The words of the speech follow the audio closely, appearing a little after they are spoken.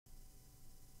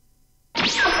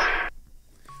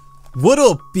What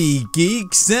up,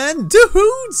 geeks and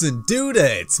dudes and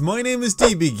dudettes? My name is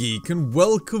DBGeek and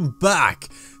welcome back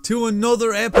to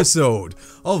another episode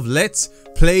of Let's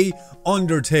Play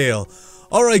Undertale.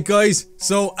 Alright guys,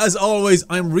 so as always,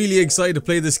 I'm really excited to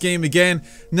play this game again.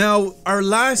 Now, our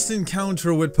last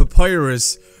encounter with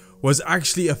Papyrus was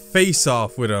actually a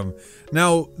face-off with him.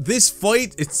 Now, this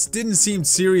fight, it didn't seem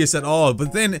serious at all,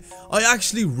 but then I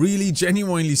actually really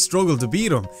genuinely struggled to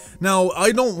beat him. Now,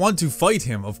 I don't want to fight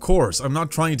him, of course. I'm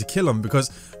not trying to kill him because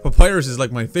Papyrus is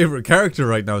like my favorite character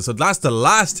right now, so that's the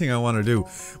last thing I want to do.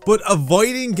 But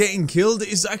avoiding getting killed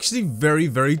is actually very,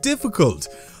 very difficult.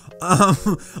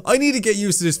 I need to get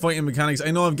used to this fighting mechanics. I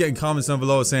know I'm getting comments down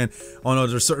below saying, oh no,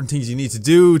 there's certain things you need to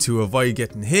do to avoid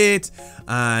getting hit,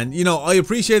 and you know, I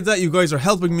appreciate that you guys are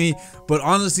helping me, but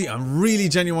honestly, I'm really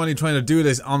genuinely trying to do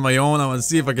this on my own. I want to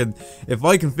see if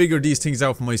I can figure these things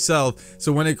out for myself,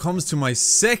 so when it comes to my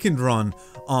second run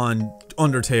on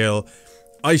Undertale,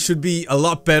 I should be a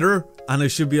lot better, and I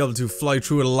should be able to fly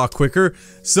through it a lot quicker.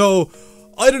 So,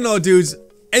 I don't know dudes.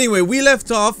 Anyway, we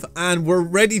left off and we're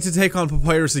ready to take on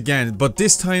Papyrus again, but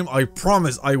this time I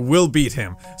promise I will beat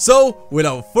him. So,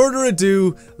 without further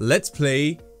ado, let's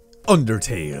play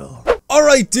Undertale.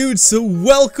 Alright dudes, so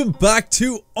welcome back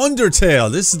to Undertale.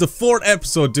 This is the 4th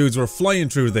episode dudes, we're flying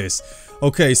through this.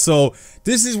 Okay, so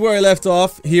this is where I left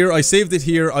off here. I saved it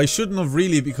here. I shouldn't have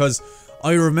really, because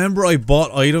I remember I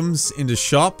bought items in the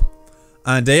shop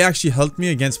and they actually helped me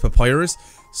against Papyrus.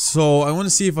 So, I want to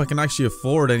see if I can actually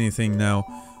afford anything now.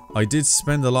 I did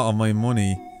spend a lot of my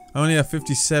money. I only have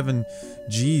 57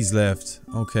 G's left.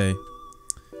 Okay.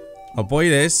 I'll buy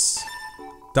this.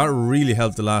 That really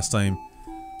helped the last time.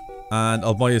 And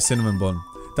I'll buy a cinnamon bun.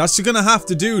 That's gonna have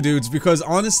to do, dudes, because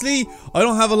honestly, I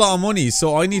don't have a lot of money.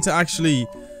 So, I need to actually,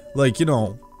 like, you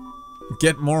know,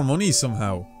 get more money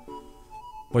somehow.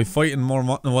 By fighting more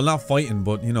well, not fighting,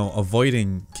 but, you know,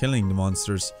 avoiding killing the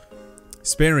monsters.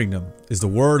 Sparing them is the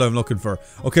word I'm looking for.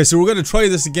 Okay, so we're gonna try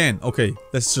this again. Okay,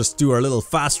 let's just do our little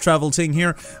fast travel thing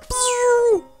here.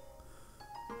 Oh,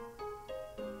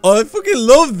 I fucking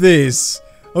love this.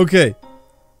 Okay,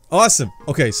 awesome.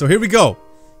 Okay, so here we go.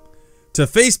 To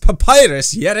face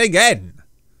Papyrus yet again.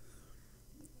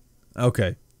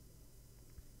 Okay.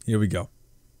 Here we go.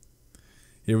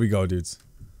 Here we go, dudes.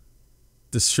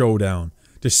 The showdown.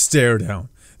 The stare down.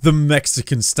 The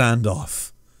Mexican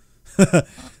standoff.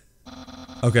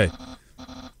 Okay.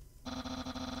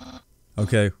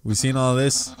 Okay, we've seen all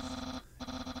this.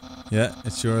 Yeah,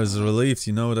 it sure is a relief.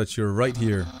 You know that you're right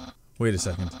here. Wait a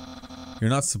second.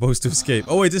 You're not supposed to escape.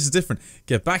 Oh wait, this is different.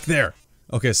 Get back there.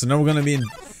 Okay, so now we're gonna be in...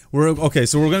 Okay,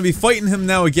 so we're gonna be fighting him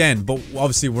now again. But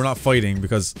obviously we're not fighting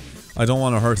because I don't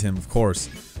want to hurt him, of course.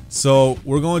 So,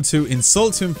 we're going to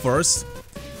insult him first.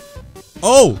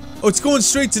 Oh! Oh, it's going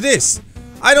straight to this!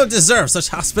 I don't deserve such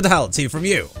hospitality from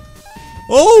you!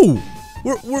 Oh!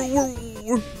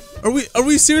 Are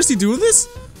we seriously doing this?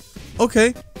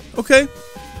 Okay. Okay.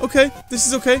 Okay. This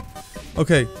is okay.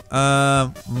 Okay.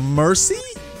 Mercy?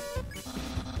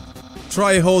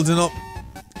 Try holding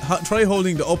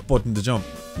the up button to jump.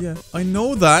 Yeah, I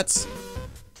know that.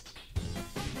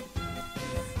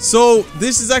 So,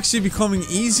 this is actually becoming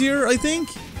easier, I think.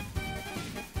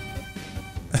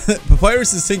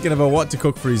 Papyrus is thinking about what to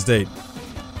cook for his date.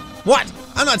 What?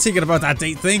 I'm not thinking about that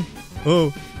date thing.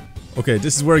 Oh. Okay,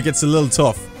 this is where it gets a little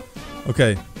tough.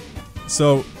 Okay.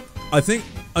 So, I think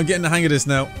I'm getting the hang of this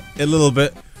now. A little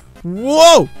bit.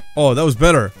 Whoa! Oh, that was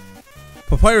better.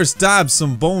 Papyrus dabs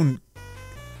some bone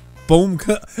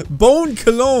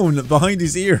cologne behind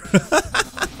his ear.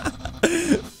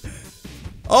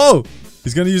 Oh!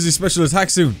 He's gonna use his special attack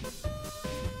soon.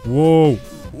 Whoa.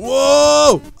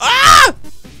 Whoa! Ah!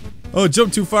 Oh,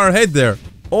 jumped too far ahead there.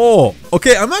 Oh,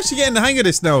 okay, I'm actually getting the hang of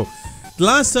this now.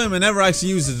 Last time I never actually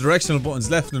used the directional buttons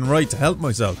left and right to help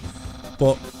myself.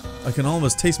 But I can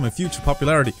almost taste my future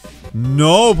popularity.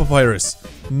 No, Papyrus.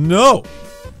 No.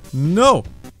 No.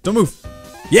 Don't move.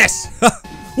 Yes.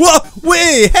 Whoa.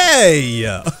 Wait.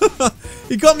 Hey.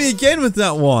 He got me again with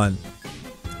that one.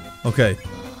 Okay.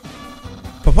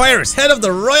 Papyrus, head of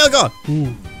the royal guard.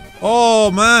 Ooh. Oh,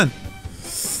 man.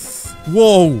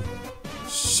 Whoa.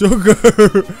 Sugar.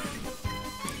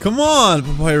 Come on,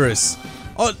 Papyrus.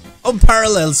 Oh.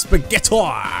 Unparalleled spaghetti!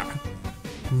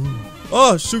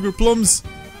 Oh, sugar plums!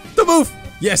 The move!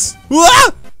 Yes! Wah!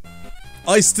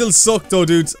 I still suck though,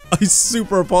 dudes. I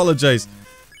super apologize.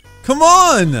 Come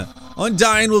on!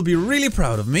 UNDYNE will be really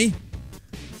proud of me.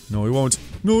 No, he won't.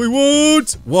 No, he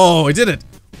won't! Whoa, I did it!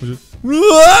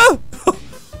 Whoa!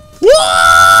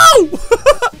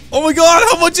 Oh my god,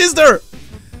 how much is there?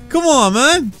 Come on,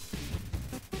 man!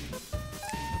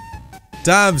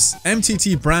 Dabs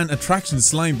MTT brand attraction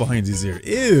slime behind his ear.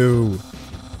 Ew.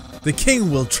 The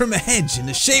king will trim a hedge in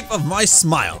the shape of my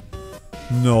smile.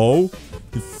 No,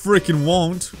 you freaking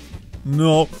won't.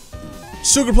 No.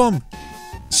 Sugar plum.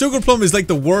 Sugar plum is like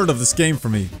the word of this game for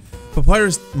me.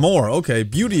 Papyrus more. Okay,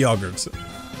 beauty yogurt.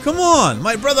 Come on,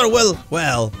 my brother will.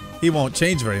 Well, he won't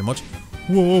change very much.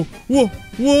 Whoa, whoa,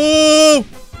 whoa,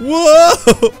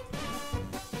 whoa.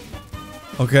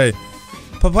 Okay.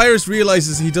 Papyrus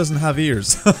realizes he doesn't have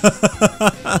ears.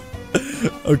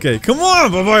 Okay, come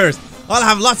on, Papyrus. I'll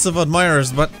have lots of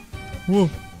admirers, but... Whoa.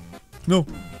 No.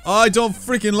 I don't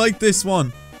freaking like this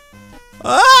one.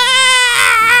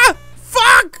 Ah!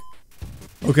 Fuck!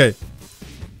 Okay.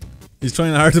 He's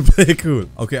trying hard to play it cool.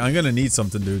 Okay, I'm gonna need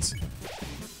something, dudes.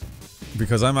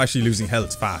 Because I'm actually losing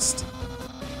health fast.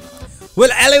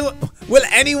 Will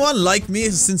anyone like me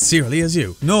as sincerely as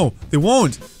you? No, they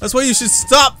won't. That's why you should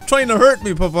stop trying to hurt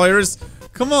me, Papyrus.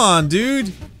 Come on,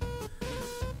 dude.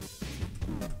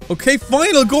 Okay,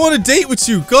 fine, I'll go on a date with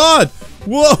you. God!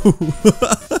 Whoa!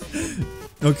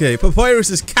 Okay, Papyrus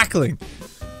is cackling.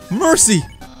 Mercy!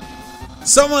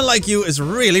 Someone like you is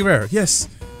really rare. Yes,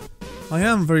 I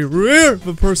am very rare of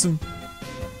a person.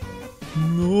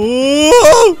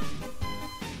 No!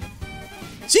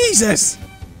 Jesus!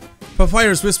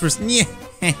 Papyrus whispers, "Nyeh,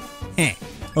 heh, heh."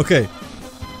 Okay,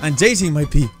 and dating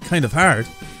might be kind of hard.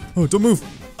 Oh, don't move.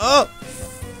 Oh!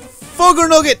 Fugger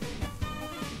nugget!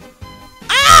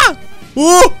 Ah!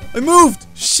 Oh! I moved!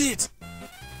 Shit!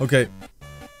 Okay.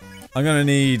 I'm gonna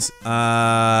need,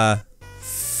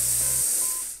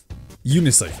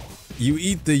 unicycle. You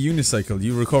eat the unicycle.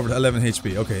 You recovered 11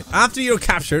 HP. Okay. After you're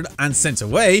captured and sent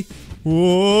away.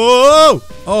 Whoa!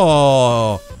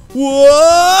 Oh!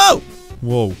 Whoa!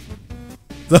 Whoa.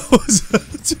 That was...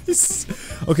 Jesus.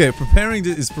 Okay,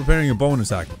 preparing a bone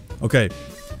attack. Okay.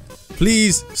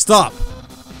 Please stop.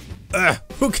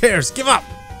 Who cares? Give up.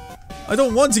 I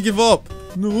don't want to give up.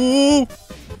 No.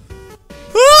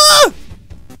 Ah!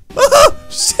 Ah!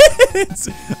 Shit!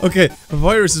 Okay,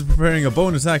 Papyrus is preparing a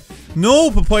bone attack.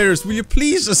 No, Papyrus, will you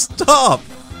please just stop?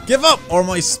 Give up, or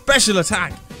my special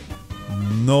attack.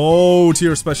 No to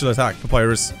your special attack,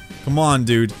 Papyrus. Come on,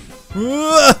 dude.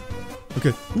 Ah!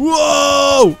 Okay.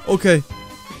 Whoa! Okay.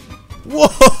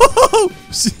 Whoa!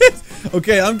 Shit!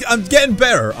 Okay, I'm getting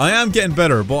better. I am getting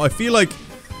better, but I feel like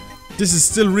this is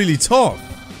still really tough.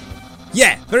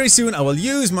 Yeah, very soon I will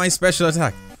use my special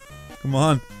attack. Come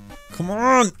on. Come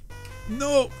on!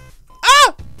 No!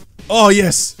 Ah! Oh,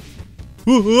 yes!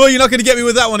 Ooh, you're not gonna get me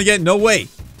with that one again. No way.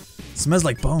 It smells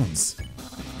like bones.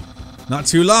 Not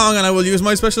too long and I will use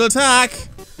my special attack.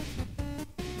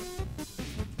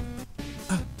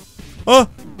 Oh!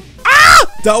 Ah!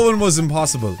 That one was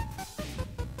impossible.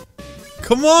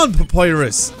 Come on,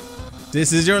 Papyrus.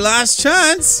 This is your last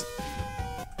chance.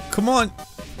 Come on.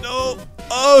 No.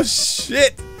 Oh,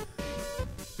 shit.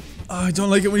 Oh, I don't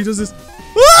like it when he does this.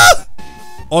 Ah!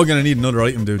 Oh, I'm gonna need another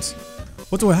item, dudes.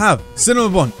 What do I have?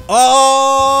 Cinnamon bun.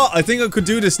 Oh, I think I could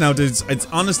do this now, dudes. I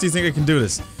honestly think I can do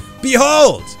this.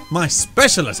 Behold, my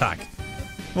special attack.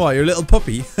 What, your little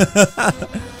puppy?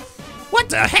 What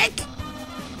the heck?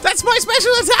 That's my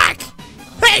special attack.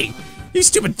 Hey, you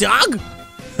stupid dog.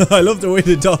 I love the way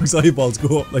the dog's eyeballs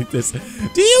go up like this.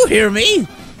 Do you hear me?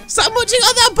 Stop munching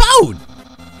on that bone.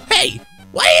 Hey,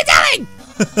 what are you doing?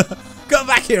 Come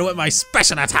back here with my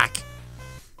special attack.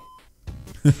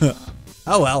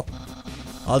 Oh well.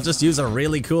 I'll just use a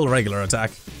really cool regular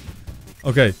attack.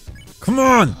 Okay. Come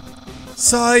on!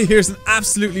 Sigh, here's an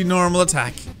absolutely normal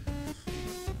attack.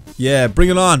 Yeah, bring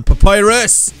it on,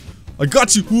 Papyrus! I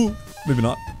got you! Ooh, maybe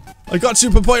not. I got you,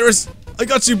 Papyrus! I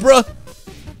got you, bruh!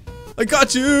 I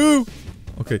got you!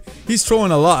 Okay, he's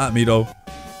throwing a lot at me though.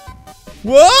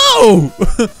 Whoa!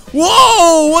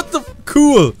 Whoa! What the?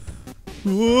 Cool!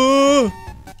 Whoa!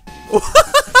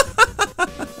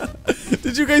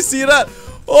 Did you guys see that?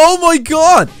 Oh my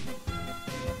god!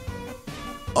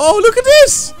 Oh, look at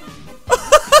this!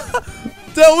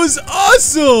 That was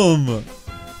awesome!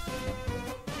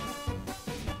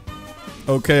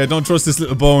 Okay, I don't trust this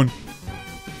little bone.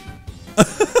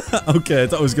 Okay, I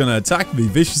thought it was gonna attack me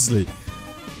viciously.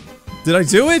 Did I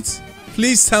do it?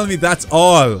 Please tell me that's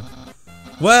all.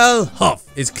 Well, Huff,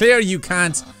 it's clear you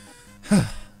can't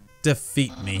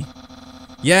defeat me.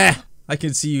 Yeah, I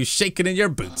can see you shaking in your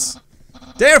boots.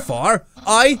 Therefore,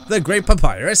 I, the great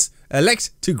Papyrus,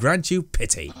 elect to grant you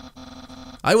pity.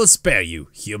 I will spare you,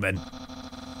 human.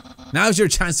 Now's your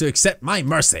chance to accept my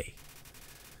mercy.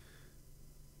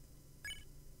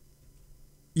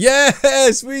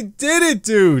 Yes, we did it,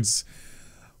 dudes!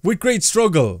 With great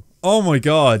struggle. Oh my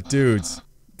god, dudes.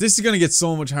 This is gonna get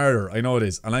so much harder. I know it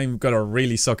is, and I'm gonna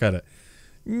really suck at it.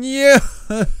 Yeah.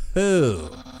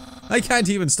 I can't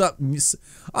even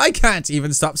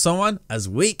stop someone as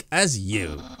weak as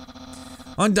you.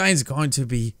 Undyne's going to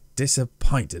be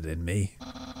disappointed in me.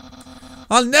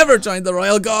 I'll never join the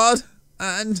Royal Guard,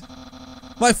 and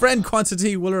my friend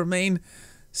quantity will remain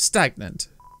stagnant.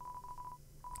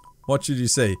 What should you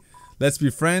say? Let's be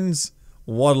friends?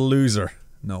 What a loser.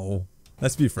 No,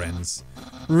 let's be friends.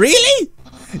 Really?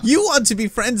 You want to be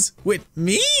friends with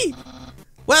me?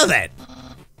 Well then,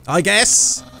 I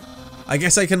guess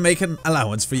I can make an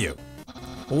allowance for you.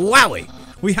 Wowie,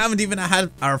 we haven't even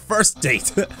had our first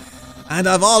date, and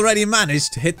I've already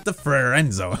managed to hit the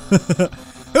friend zone.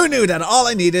 Who knew that all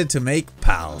I needed to make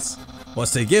pals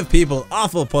was to give people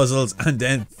awful puzzles and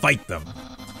then fight them?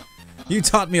 You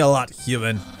taught me a lot,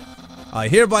 human. I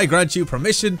hereby grant you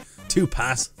permission to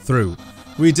pass through.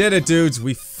 We did it, dudes.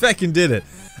 We feckin' did it.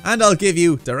 And I'll give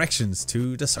you directions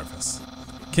to the surface.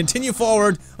 Continue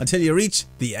forward until you reach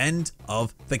the end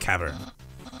of the cavern.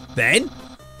 Then,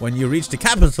 when you reach the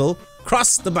capital,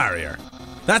 cross the barrier.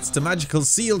 That's the magical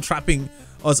seal trapping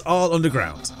us all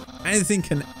underground. Anything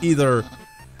can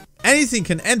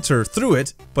enter through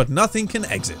it, but nothing can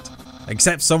exit.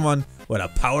 Except someone with a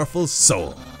powerful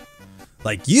soul.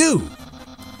 Like you!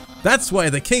 That's why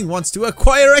the king wants to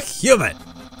acquire a human.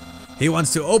 He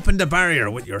wants to open the barrier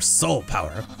with your soul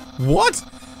power. What?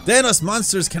 Then us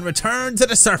monsters can return to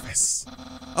the surface.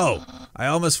 Oh, I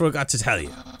almost forgot to tell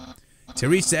you. To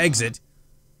reach the exit,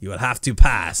 you will have to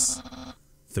pass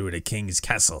through the king's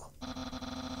castle.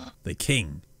 The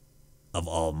king of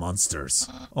all monsters.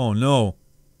 Oh no.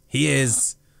 He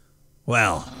is,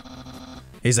 well,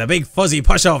 he's a big fuzzy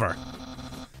pushover.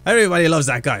 Everybody loves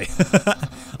that guy.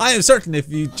 I am certain if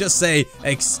you just say,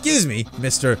 "Excuse me,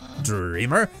 Mr.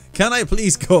 Dreamer, can I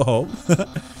please go home?"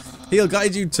 He'll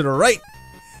guide you to the right.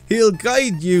 He'll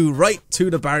guide you right to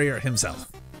the barrier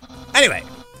himself. Anyway,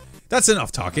 that's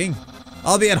enough talking.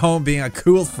 I'll be at home being a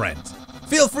cool friend.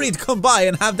 Feel free to come by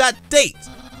and have that date.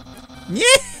 Yeah.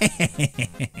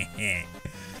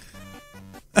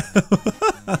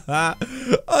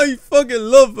 I fucking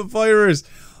love papyrus.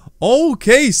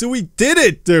 Okay, so we did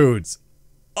it, dudes.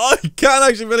 I can't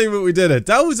actually believe it, we did it.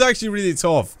 That was actually really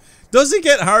tough. Does it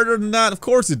get harder than that? Of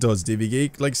course it does, DB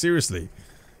Geek. Like, seriously.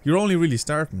 You're only really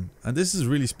starting. And this is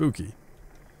really spooky.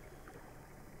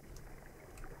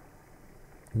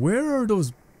 Where are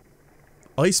those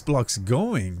ice blocks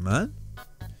going, man?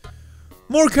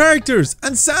 More characters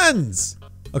and sands.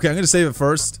 Okay, I'm going to save it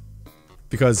first.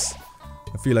 Because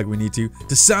I feel like we need to.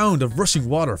 The sound of rushing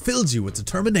water fills you with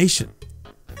determination.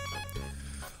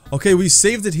 Okay, we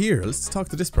saved it here. Let's talk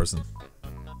to this person.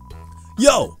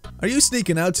 Yo, are you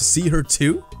sneaking out to see her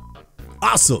too?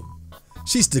 Awesome.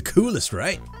 She's the coolest,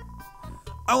 right?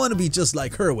 I want to be just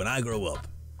like her when I grow up.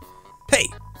 Hey,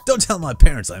 don't tell my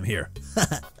parents I'm here.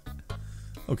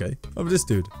 Okay, over this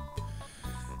dude.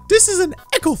 This is an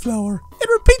echo flower. It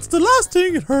repeats the last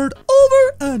thing it heard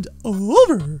over and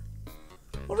over.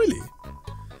 Oh, really?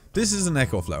 This is an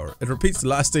echo flower. It repeats the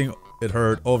last thing it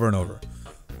heard over and over.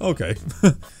 Okay.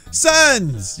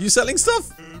 Sans! You selling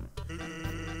stuff?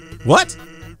 What?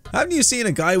 Haven't you seen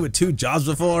a guy with 2 jobs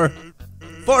before?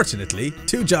 Fortunately,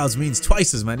 2 jobs means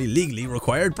twice as many legally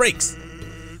required breaks.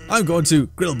 I'm going to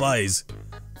Grillby's.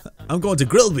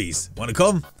 Wanna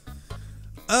come?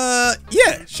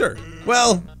 Yeah, sure.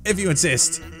 Well, if you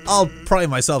insist, I'll pry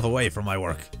myself away from my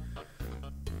work.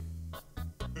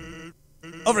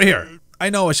 Over here. I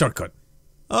know a shortcut.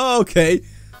 Okay.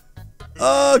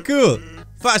 Oh, cool.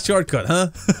 Fast shortcut, huh?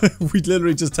 We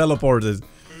literally just teleported.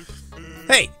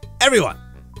 Hey, everyone.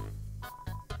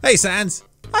 Hey, Sans.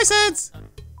 Hi, Sans.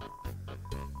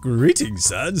 Greetings,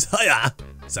 Sans. Hiya,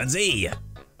 Sansy.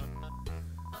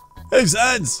 Hey,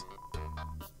 Sans.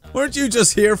 Weren't you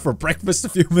just here for breakfast a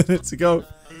few minutes ago?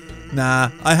 Nah,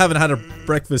 I haven't had a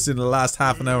breakfast in the last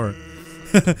half an hour.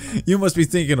 You must be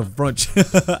thinking of brunch.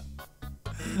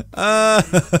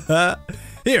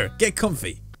 Here, get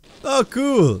comfy. Oh,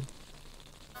 cool.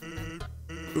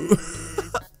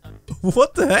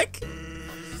 What the heck?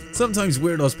 Sometimes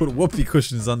weirdos put whoopee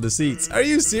cushions on the seats. Are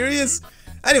you serious?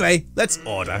 Anyway, let's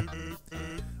order.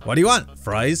 What do you want?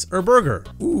 Fries or burger?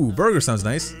 Ooh, burger sounds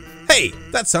nice. Hey,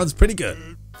 that sounds pretty good.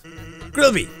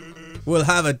 Grillby, we'll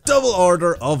have a double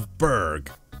order of burg.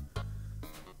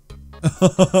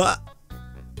 The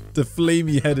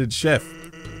flamey-headed chef.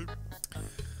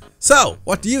 So,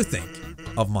 what do you think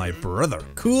of my brother?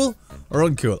 Cool or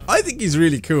uncool? I think he's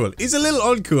really cool. He's a little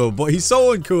uncool, but he's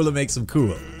so uncool it makes him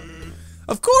cool.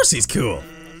 Of course he's cool.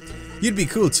 You'd be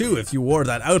cool too if you wore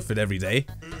that outfit every day.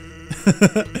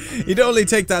 You'd only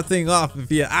take that thing off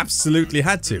if you absolutely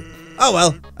had to. Oh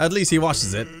well, at least he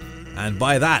washes it. And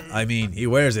by that, I mean he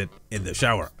wears it in the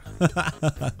shower.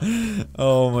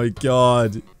 Oh my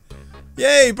god.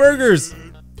 Yay, burgers!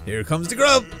 Here comes the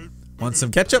grub. Want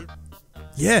some ketchup?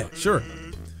 Yeah, sure.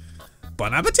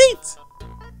 Bon appetit!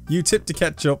 You tip the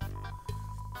ketchup.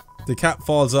 The cap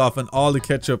falls off and all the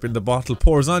ketchup in the bottle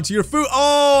pours onto your food.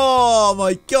 Oh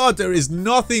my god, there is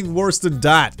nothing worse than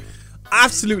that.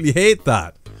 Absolutely hate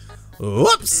that.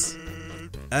 Whoops!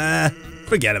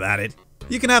 Forget about it.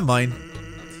 You can have mine.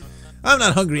 I'm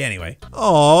not hungry anyway.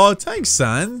 Oh, thanks,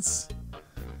 Sans.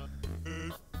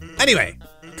 Anyway,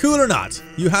 cool or not,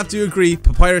 you have to agree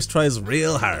Papyrus tries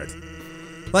real hard.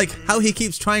 Like how he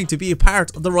keeps trying to be a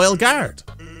part of the Royal Guard.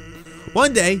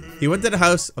 One day, he went to the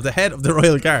house of the head of the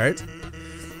Royal Guard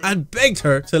and begged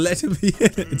her to let him be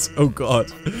in it. Oh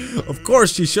god. Of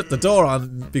course she shut the door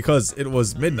on because it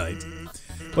was midnight.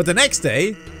 But the next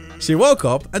day, she woke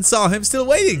up and saw him still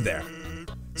waiting there.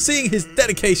 Seeing his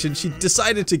dedication, she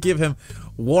decided to give him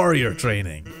warrior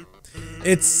training.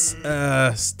 It's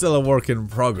still a work in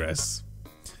progress.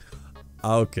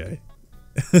 Okay.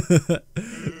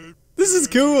 This is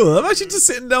cool. I'm actually just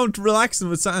sitting down to relaxing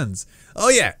with Sans. Oh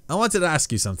yeah, I wanted to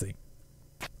ask you something.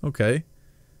 Okay.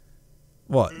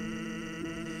 What?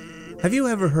 Have you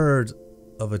ever heard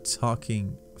of a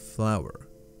talking flower?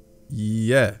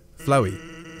 Yeah, Flowey.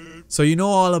 So you know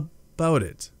all about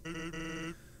it.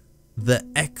 The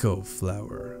echo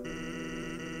flower.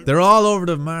 They're all over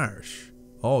the marsh.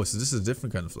 Oh, so this is a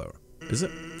different kind of flower. Is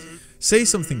it? Say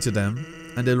something to them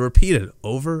and they'll repeat it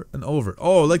over and over.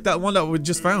 Oh, like that one that we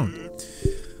just found.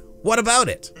 What about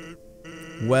it?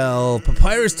 Well,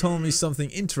 Papyrus told me something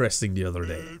interesting the other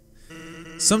day.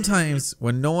 Sometimes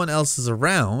when no one else is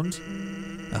around,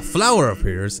 a flower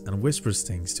appears and whispers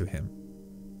things to him.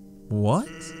 What?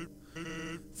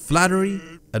 Flattery,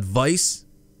 advice,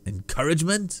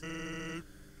 encouragement,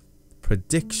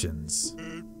 predictions.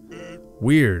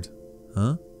 Weird,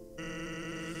 huh?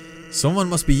 Someone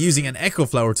must be using an echo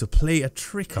flower to play a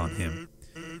trick on him.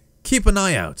 Keep an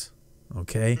eye out,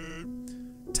 okay?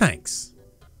 Thanks.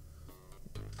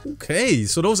 Okay,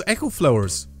 so those echo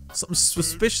flowers, something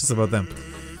suspicious about them.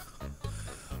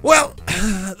 Well,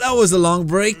 that was a long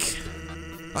break.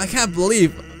 I can't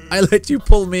believe I let you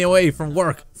pull me away from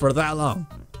work for that long.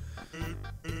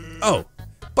 Oh,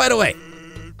 by the way,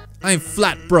 I'm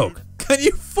flat broke. Can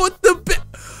you foot the bill?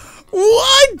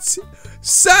 What?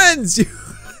 Sans, you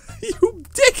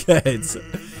dickheads.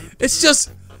 It's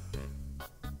just,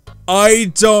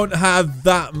 I don't have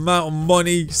that amount of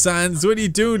money, Sans. What are you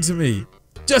doing to me?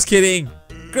 Just kidding.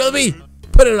 Grillby,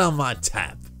 put it on my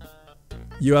tab.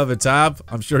 You have a tab?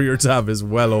 I'm sure your tab is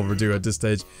well overdue at this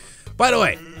stage. By the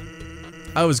way,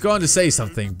 I was going to say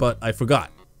something, but I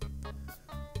forgot.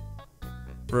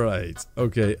 Right,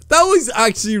 okay. That was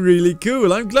actually really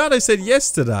cool. I'm glad I said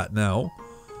yes to that now.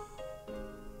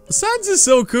 Sans is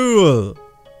so cool.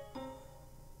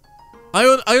 I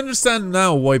understand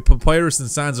now why Papyrus and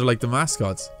Sans are like the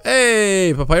mascots.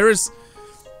 Hey, Papyrus.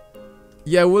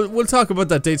 Yeah, we'll talk about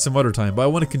that date some other time, but I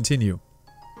want to continue.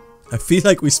 I feel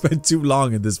like we spent too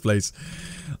long in this place.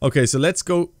 Okay, so let's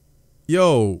go.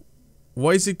 Yo,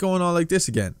 why is it going on like this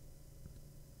again?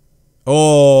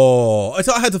 Oh, I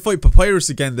thought I had to fight Papyrus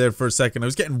again there for a second. I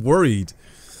was getting worried.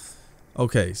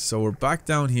 Okay, so we're back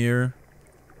down here.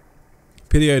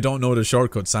 Pity I don't know the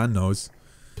shortcut. Sans knows.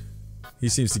 He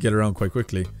seems to get around quite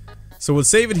quickly. So we'll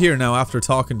save it here now after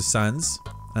talking to Sans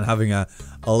and having a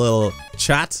little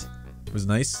chat. It was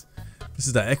nice. This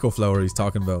is the echo flower he's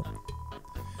talking about.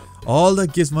 All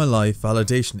that gives my life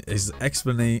validation is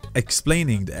explaining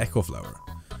the echo flower.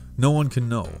 No one can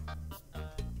know.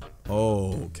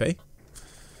 Okay.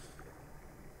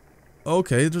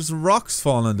 Okay, there's rocks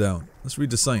falling down. Let's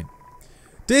read the sign.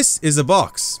 This is a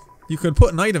box. You can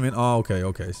put an item in. Oh, okay,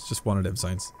 okay. It's just one of them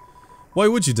signs. Why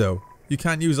would you though? You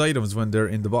can't use items when they're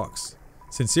in the box.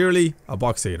 Sincerely, a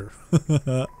box hater.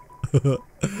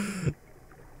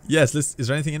 Yes, is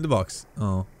there anything in the box?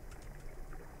 Oh.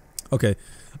 Okay.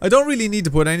 I don't really need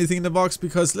to put anything in the box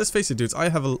because, let's face it, dudes, I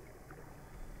have a...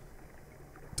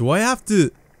 Do I have to...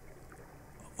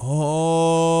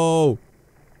 Oh.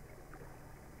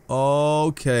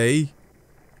 Okay.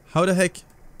 How the heck...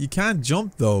 You can't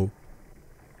jump, though.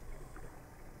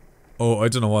 Oh, I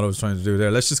don't know what I was trying to do there.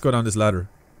 Let's just go down this ladder.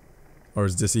 Or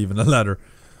is this even a ladder?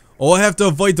 Oh, I have to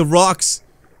avoid the rocks.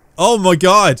 Oh my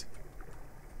god.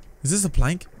 Is this a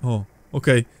plank? Oh,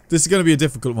 okay. This is going to be a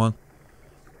difficult one.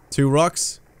 2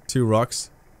 rocks. 2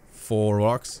 rocks. 4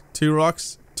 rocks. 2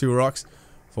 rocks. 2 rocks.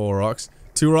 4 rocks.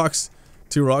 2 rocks.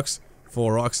 2 rocks.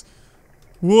 4 rocks.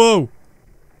 Whoa.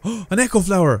 An echo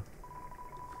flower.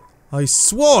 I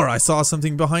swore I saw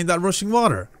something behind that rushing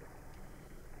water.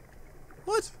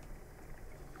 What?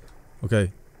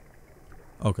 Okay.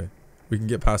 Okay. We can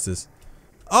get past this.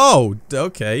 Oh!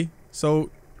 Okay. So,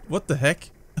 what the heck?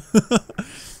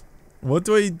 What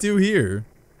do I do here?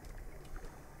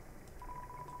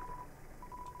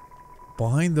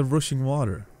 Behind the rushing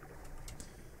water.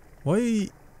 Why?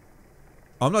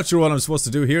 I'm not sure what I'm supposed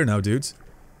to do here now, dudes.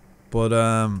 But,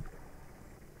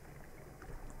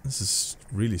 this is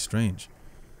really strange.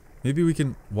 Maybe we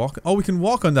can walk. Oh, we can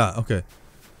walk on that. Okay.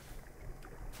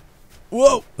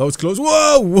 Whoa! That was close.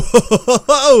 Whoa!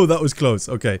 Whoa! That was close.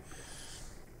 Okay.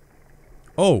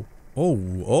 Oh. Oh.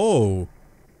 Oh.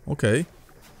 Okay.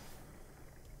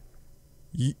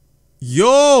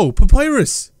 Yo!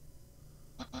 Papyrus!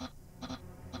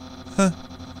 Huh.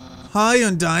 Hi,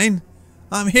 UNDYNE.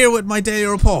 I'm here with my daily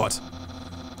report.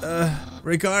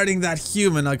 Regarding that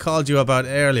human I called you about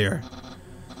earlier.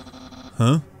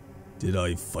 Huh? Did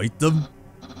I fight them?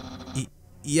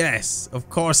 Yes, of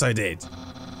course I did.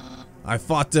 I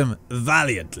fought them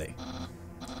valiantly.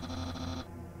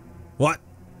 What?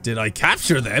 Did I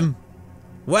capture them?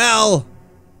 Well,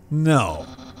 no.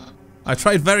 I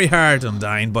tried very hard,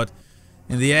 UNDYNE, but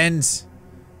in the end,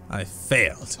 I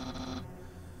failed.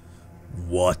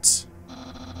 What?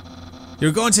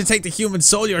 You're going to take the human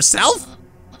soul yourself?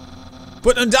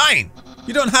 But UNDYNE,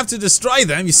 you don't have to destroy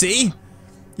them, you see?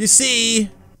 You see...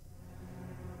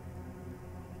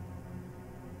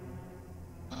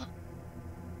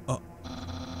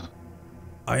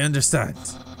 I understand.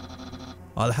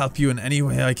 I'll help you in any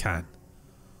way I can.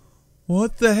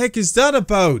 What the heck is that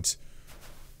about?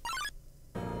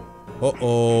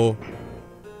 Uh-oh.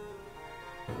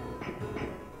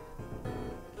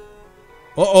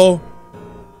 Uh-oh.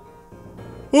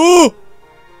 Oh!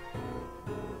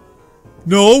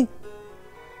 No!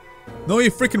 No,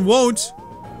 you freaking won't!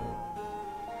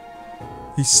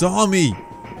 He saw me!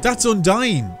 That's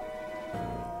UNDYNE!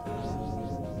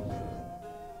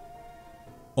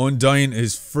 UNDYNE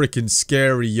is freaking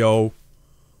scary, yo.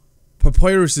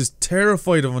 Papyrus is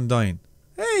terrified of UNDYNE.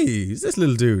 Hey, who's this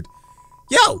little dude?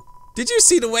 Yo! Did you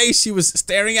see the way she was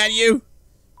staring at you?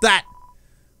 That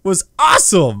was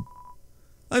awesome!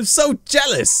 I'm so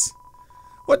jealous!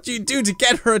 What do you do to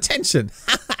get her attention?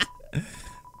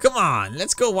 Come on,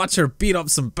 let's go watch her beat up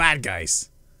some bad guys.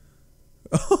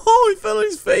 Oh, he fell on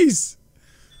his face.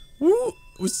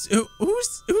 Who's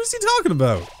he talking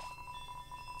about?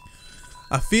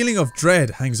 A feeling of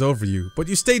dread hangs over you, but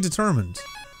you stay determined.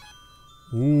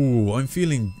 Ooh, I'm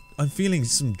feeling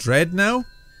some dread now.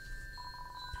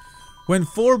 When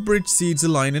 4 bridge seeds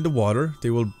align in the water, they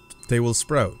will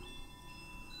sprout.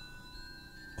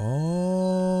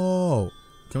 Oh,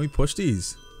 can we push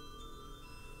these?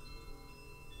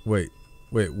 Wait,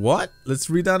 what? Let's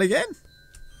read that again.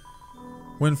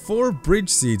 When 4 bridge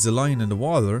seeds align in the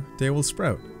water, they will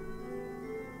sprout.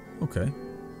 Okay.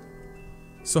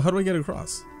 So how do I get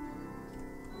across?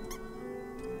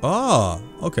 Ah,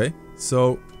 okay.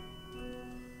 So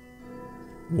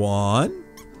 1.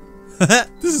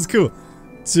 This is cool.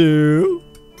 2.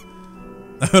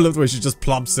 I love the way she just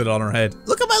plumps it on her head.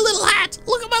 Look at my little hat!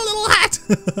 Look at my little hat!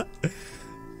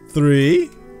 3.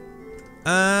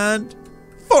 And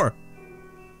 4.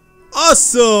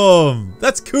 Awesome!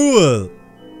 That's cool!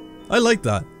 I like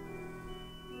that.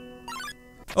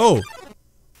 Oh.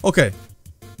 Okay.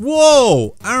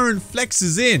 Whoa! Aaron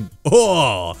flexes in.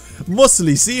 Oh!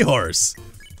 Muscly seahorse.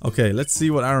 Okay, let's see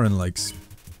what Aaron likes.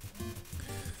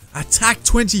 Attack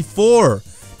 24.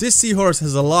 This seahorse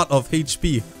has a lot of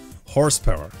HP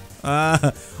horsepower.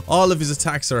 All of his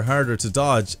attacks are harder to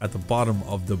dodge at the bottom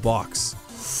of the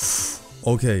box.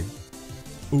 Okay.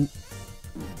 Ooh.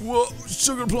 Whoa,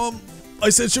 sugar plum. I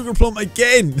said sugar plum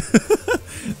again.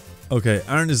 Okay,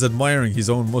 Aaron is admiring his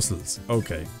own muscles.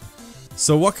 Okay.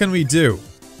 So what can we do?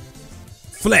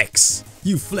 Flex.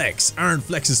 You flex. Aaron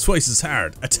flexes twice as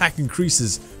hard. Attack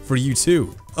increases for you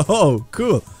too. Oh,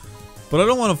 cool. But I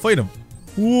don't want to fight him.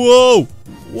 Whoa.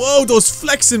 Whoa, those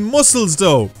flexing muscles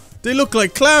though. They look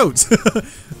like clouds.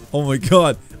 Oh my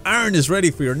god. Aaron is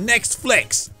ready for your next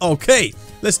flex. Okay,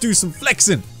 let's do some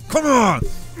flexing. Come on.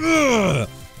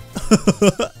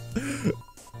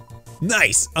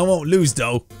 Nice. I won't lose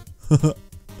though.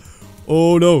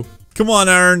 Oh no. Come on,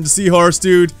 Aaron, the seahorse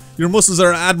dude. Your muscles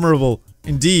are admirable.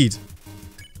 Indeed.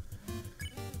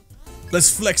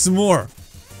 Let's flex some more.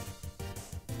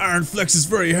 Aaron flexes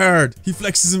very hard. He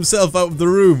flexes himself out of the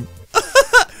room.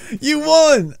 You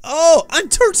won! Oh,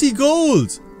 and 30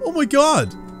 gold! Oh my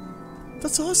god.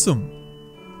 That's awesome.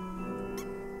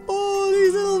 Oh,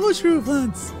 these little mushroom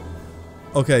plants.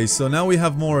 Okay, so now we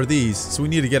have more of these, so we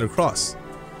need to get across.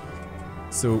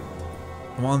 So,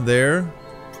 one there.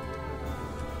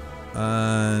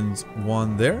 And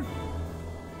one there.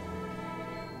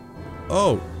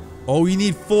 Oh. Oh, we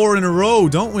need 4 in a row,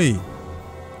 don't we?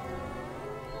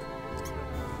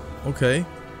 Okay.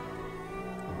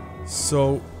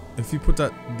 So, if you put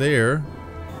that there...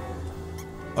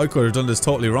 I could have done this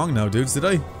totally wrong now, dudes, did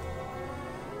I?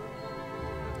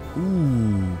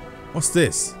 Ooh. What's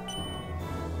this?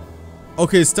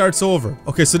 Okay, it starts over.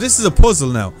 Okay, so this is a puzzle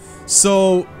now.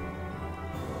 So...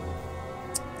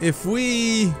 if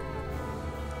we...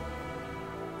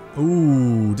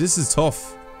 Ooh, this is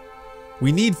tough.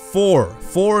 We need 4.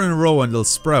 4 in a row and they'll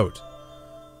sprout.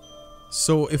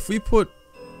 So if we put...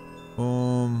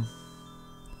 1...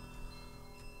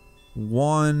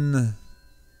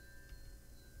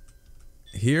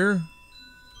 here?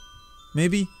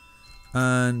 Maybe?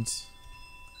 And...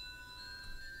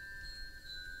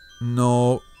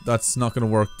 no, that's not gonna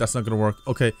work. That's not gonna work.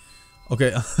 Okay.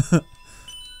 Okay.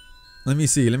 Let me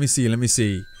see.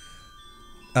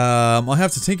 I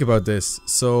have to think about this.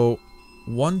 So,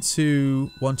 1,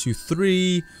 2, 1, 2,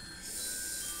 3.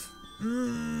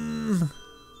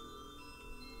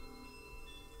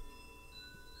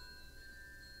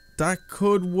 That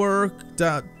could work.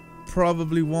 That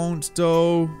probably won't,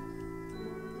 though.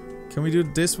 Can we do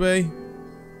it this way?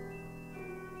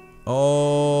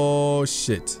 Oh,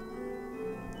 shit.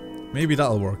 Maybe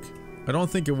that'll work. I don't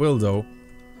think it will, though.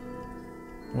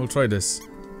 We'll try this.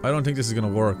 I don't think this is gonna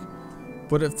work.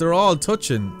 But if they're all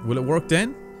touching, will it work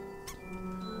then?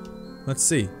 Let's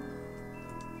see.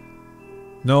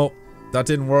 No, that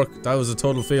didn't work. That was a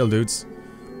total fail, dudes.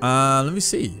 Let me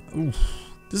see. Oof.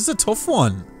 This is a tough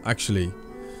one, actually.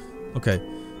 Okay,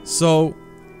 so...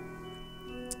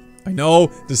 I know,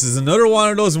 this is another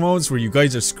one of those moments where you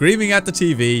guys are screaming at the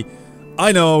TV.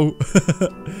 I know.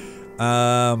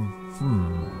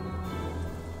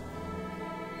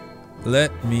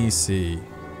 Let me see.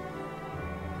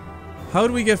 How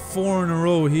do we get 4 in a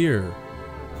row here?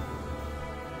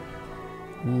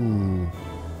 Ooh.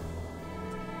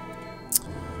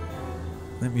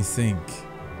 Let me think.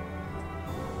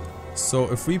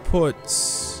 So if we put...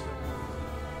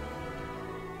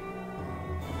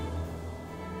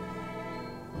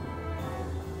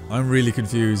 I'm really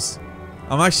confused.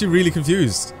 I'm actually really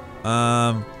confused.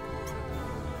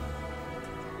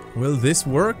 Will this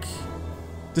work?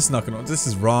 This is not gonna. This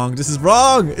is wrong. This is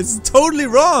wrong. It's totally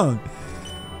wrong.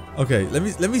 Okay, let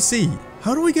me see.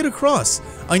 How do we get across?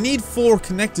 I need 4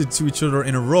 connected to each other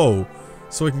in a row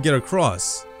so I can get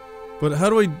across. But how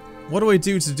do I? What do I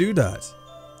do to do that?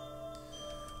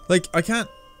 Like I can't.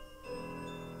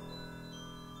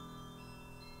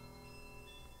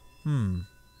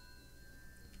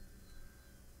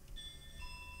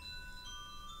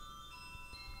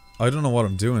 I don't know what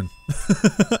I'm doing.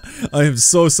 I am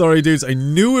so sorry, dudes. I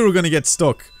knew we were gonna get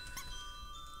stuck.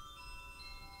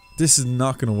 This is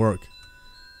not gonna work.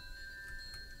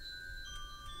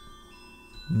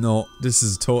 No, this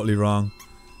is totally wrong.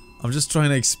 I'm just trying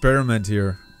to experiment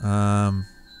here.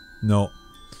 No.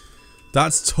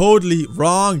 That's totally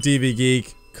wrong, DB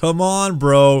Geek. Come on,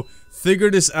 bro. Figure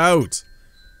this out.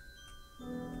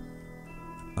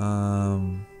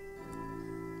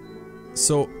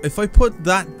 So, if I put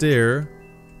that there,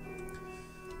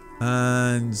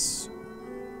 and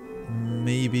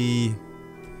maybe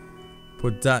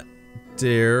put that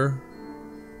there.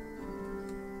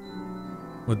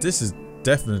 Well, this is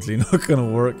definitely not gonna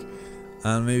work.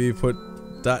 And maybe put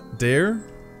that there.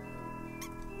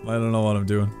 I don't know what I'm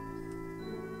doing.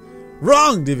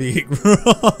 Wrong, Divi!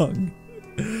 Wrong!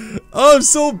 Oh, I'm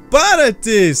so bad at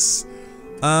this!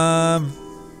 Let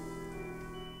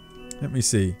me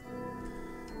see.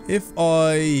 If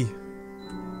I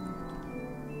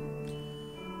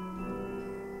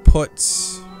put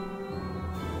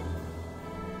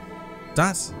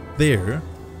that there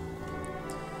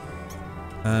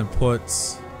and put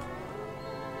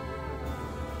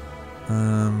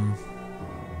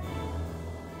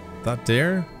that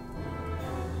there.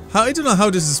 I don't know how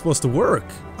this is supposed to work.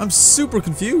 I'm super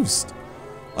confused.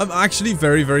 I'm actually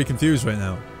very, very confused right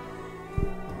now.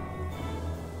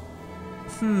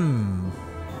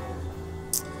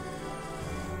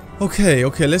 Okay,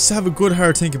 let's have a good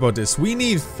hard think about this. We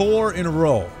need 4 in a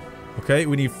row. Okay,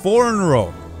 we need 4 in a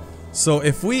row. So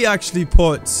if we actually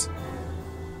put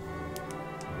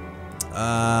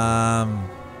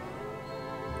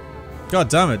God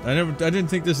damn it, I didn't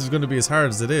think this was gonna be as hard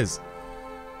as it is.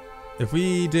 If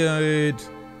we did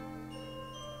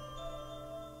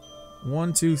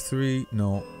 1, 2, 3,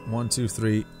 no, 1, 2,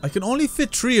 3. I can only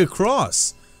fit 3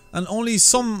 across. And only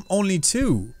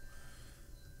 2.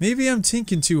 Maybe I'm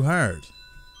thinking too hard.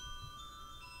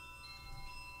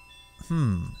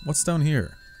 What's down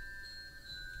here?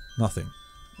 Nothing.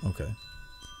 Okay.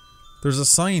 There's a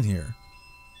sign here.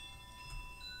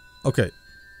 Okay.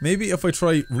 Maybe if I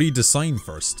try redesign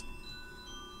first.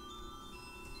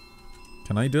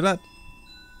 Can I do that?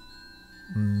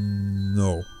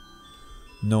 No.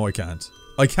 No, I can't.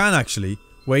 I can actually.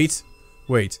 Wait.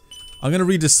 Wait. I'm gonna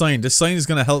redesign. This sign is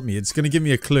gonna help me. It's gonna give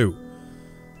me a clue.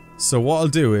 So what I'll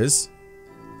do is...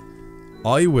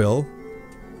 I will...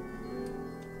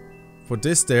 put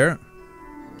this there.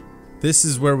 This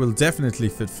is where we'll definitely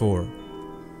fit 4.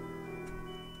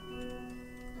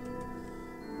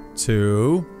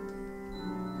 2.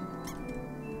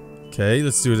 Okay,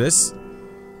 let's do this.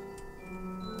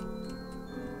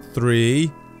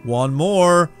 3. One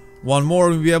more. One more,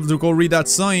 we'll be able to go read that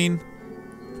sign.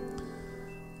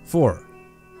 4.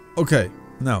 Okay,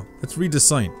 now, let's read the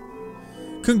sign.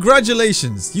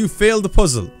 Congratulations, you failed the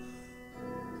puzzle.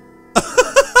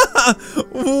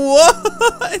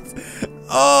 What?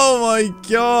 Oh my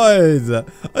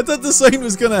god. I thought the sign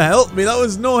was gonna help me. That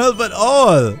was no help at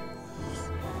all.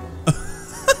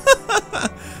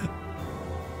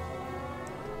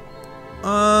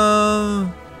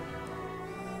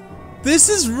 This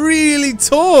is really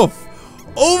tough.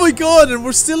 Oh my god, and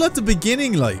we're still at the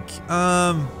beginning, like.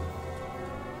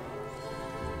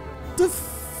 The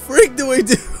frick do I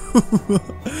do?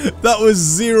 That was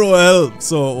 0 help,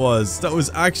 so it was. That was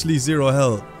actually 0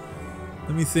 help.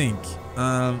 Let me think.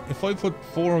 If I put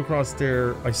 4 across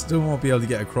there, I still won't be able to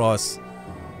get across.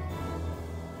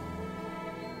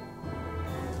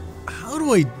 How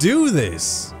do I do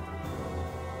this?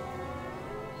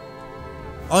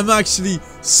 I'm actually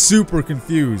super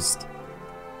confused.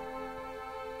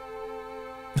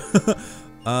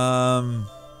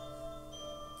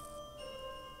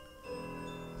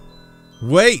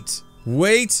 Wait,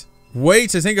 wait,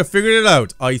 wait, I think I figured it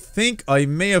out. I think I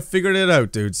may have figured it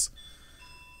out, dudes.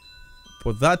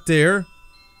 Put that there.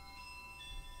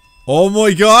 Oh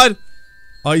my god!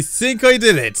 I think I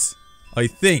did it. I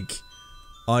think.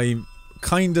 I'm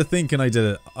kinda thinking I did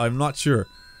it. I'm not sure.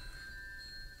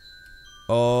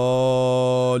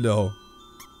 Oh no.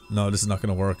 No, this is not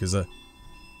gonna work, is it?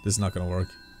 This is not gonna work.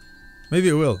 Maybe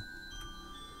it will.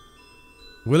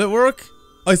 Will it work?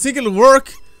 I think it'll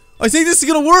work! I think this is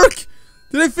gonna work!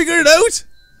 Did I figure it out?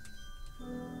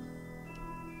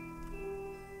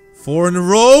 4 in a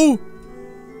row?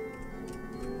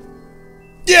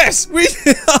 Yes!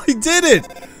 I did it!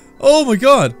 Oh my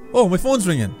god. Oh, my phone's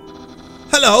ringing.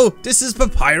 Hello, this is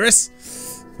Papyrus.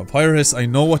 Papyrus, I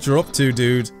know what you're up to,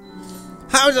 dude.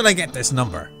 How did I get this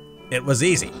number? It was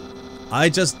easy. I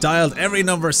just dialed every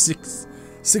number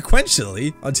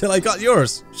sequentially until I got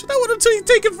yours. Should that would have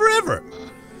taken forever.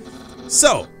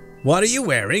 So, what are you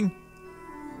wearing?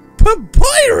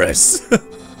 Papyrus!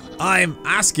 I'm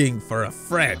asking for a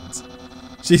friend.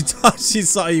 She thought she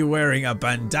saw you wearing a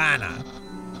bandana.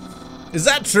 Is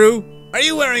that true? Are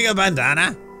you wearing a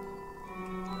bandana?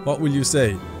 What will you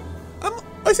say?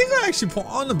 I think I actually put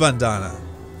on a bandana.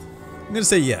 I'm gonna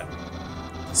say yeah.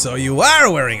 So you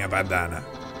are wearing a bandana.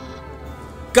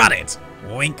 Got it.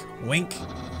 Wink, wink.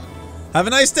 Have a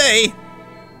nice day.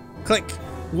 Click.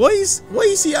 Why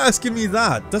is he asking me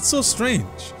that? That's so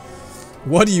strange.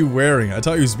 What are you wearing? I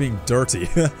thought he was being dirty.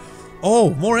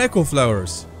 Oh, more echo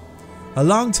flowers. A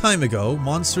long time ago,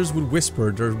 monsters would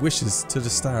whisper their wishes to the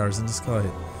stars in the sky.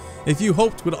 If you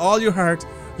hoped with all your heart,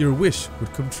 your wish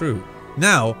would come true.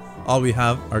 Now, all we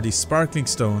have are these sparkling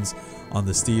stones on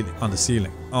the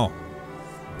ceiling. Oh,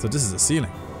 so this is a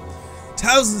ceiling.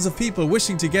 Thousands of people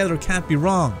wishing together can't be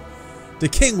wrong. The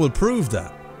king will prove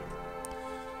that.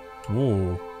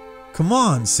 Whoa. Come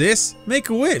on, sis. Make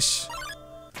a wish.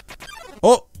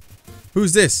 Oh,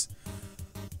 who's this?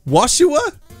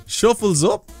 Washua? Shuffles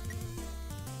up?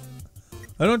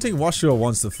 I don't think Washua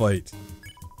wants to fight.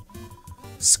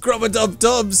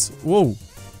 Scrub-a-dub-dubs. Whoa.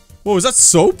 Whoa, is that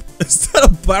soap? Is that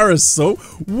a bar of soap?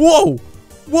 Whoa.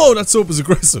 Whoa, that soap is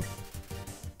aggressive.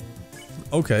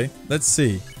 Okay, let's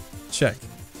see. Check.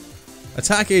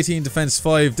 Attack 18, defense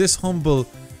 5. This humble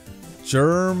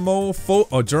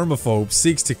germaphobe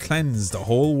seeks to cleanse the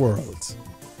whole world.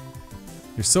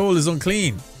 Your soul is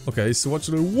unclean. Okay, so what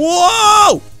should I do?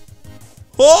 Whoa!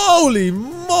 Holy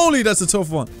moly, that's a tough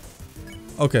one.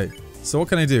 Okay, so what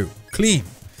can I do? Clean.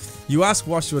 You ask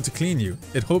Washua to clean you.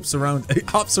 It hops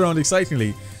around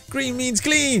excitingly. Green means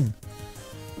clean.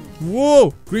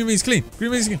 Whoa! Green means clean.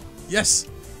 Green means clean. Yes.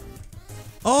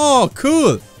 Oh,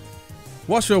 cool.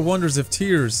 Washua wonders if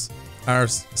tears are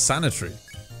sanitary.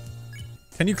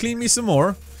 Can you clean me some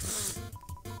more?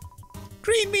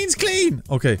 Green means clean.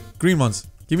 Okay, green ones.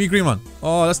 Give me a green one.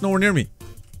 Oh, that's nowhere near me.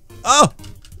 Oh!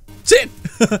 Shit!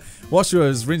 Washua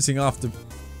is rinsing off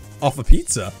a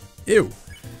pizza. Ew.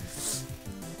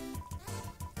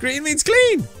 Green means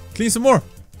clean. Clean some more.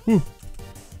 Woo.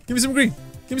 Give me some green.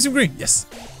 Give me some green. Yes.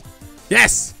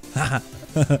 Yes.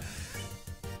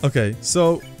 Okay,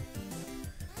 so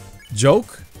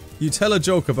joke? You tell a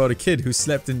joke about a kid who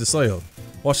slept in the soil.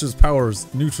 Watch his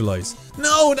powers neutralize.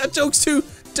 No, that joke's too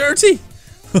dirty.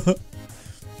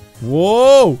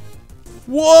 Whoa.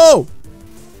 Whoa.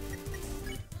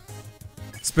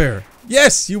 Spare.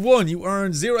 Yes, you won. You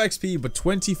earned 0 XP but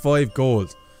 25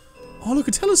 gold. Oh, look,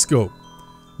 a telescope.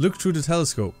 Look through the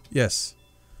telescope. Yes.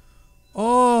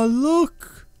 Oh,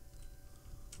 look.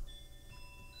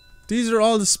 These are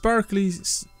all the sparkly...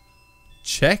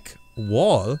 Check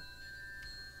wall?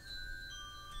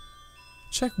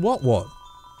 Check what wall?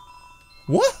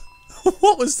 What?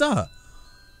 What was that?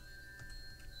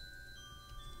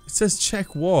 It says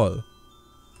check wall.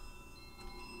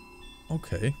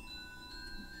 Okay.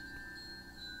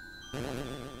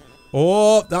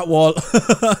 Oh, that wall.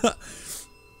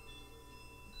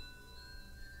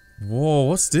 Whoa,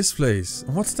 what's this place?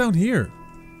 And what's down here?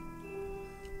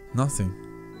 Nothing.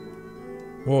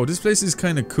 Whoa, this place is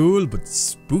kind of cool, but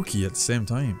spooky at the same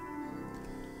time.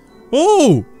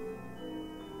 Oh!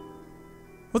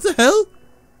 What the hell?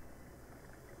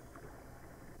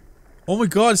 Oh my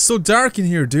god, it's so dark in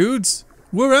here, dudes.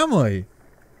 Where am I?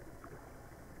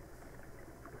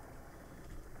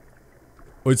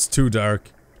 Oh, it's too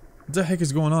dark. What the heck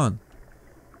is going on?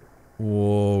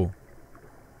 Whoa.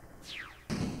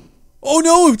 Oh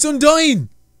no, it's Undyne!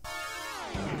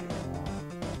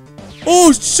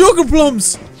 Oh, sugar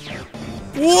plums!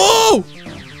 Whoa!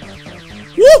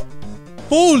 Whoa!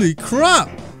 Holy crap!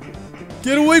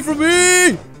 Get away from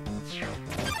me!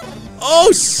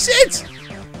 Oh shit!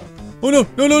 Oh no!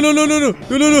 No! No! No! No! No! No!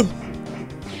 No!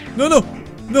 No! No! No!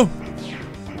 No!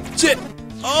 Shit!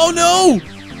 Oh no!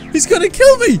 He's gonna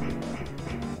kill me!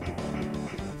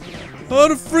 How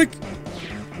the frick?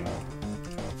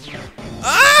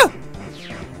 Ah!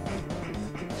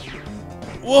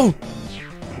 Whoa!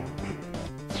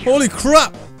 Holy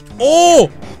crap!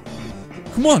 Oh!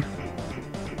 Come on!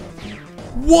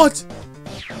 What?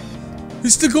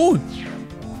 He's still going!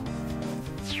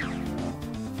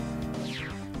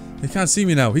 He can't see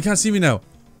me now. He can't see me now.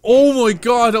 Oh my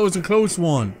god, that was a close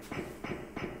one.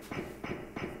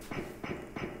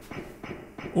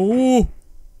 Oh!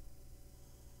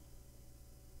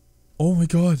 Oh my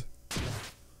god.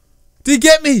 Did he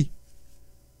get me?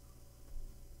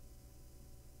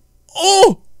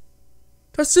 Oh!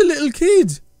 That's a little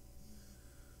kid.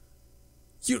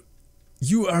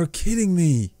 You are kidding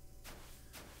me.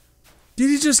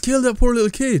 Did he just kill that poor little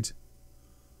kid?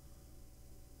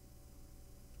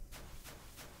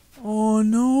 Oh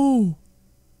no.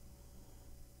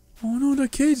 Oh no,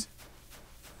 that kid.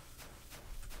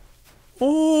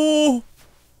 Oh.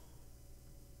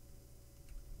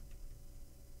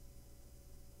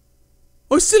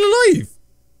 Oh, he's still alive.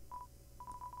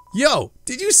 Yo,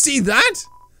 did you see that?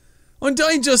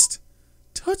 Undyne just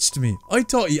touched me. I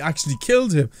thought he actually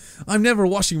killed him. I'm never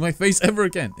washing my face ever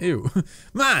again. Ew.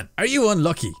 Man, are you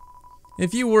unlucky?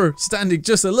 If you were standing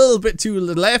just a little bit to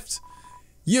the left,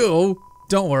 you,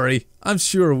 don't worry. I'm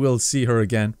sure we'll see her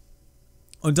again.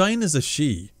 Undyne is a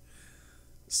she.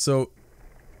 So,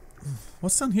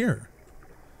 what's down here?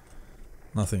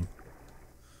 Nothing.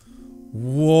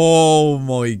 Whoa,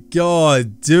 my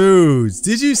god, dudes.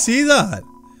 Did you see that?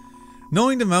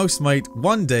 Knowing the mouse might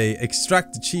one day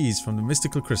extract the cheese from the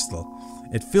mystical crystal,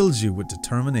 it fills you with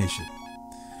determination.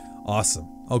 Awesome.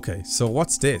 Okay, so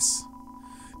what's this?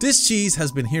 This cheese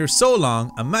has been here so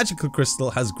long, a magical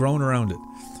crystal has grown around it.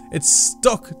 It's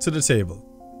stuck to the table.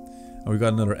 And we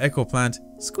got another echo plant.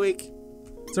 Squeak.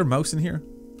 Is there a mouse in here?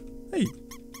 Hey.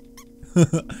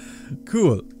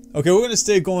 Cool. Okay, we're going to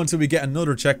stay going until we get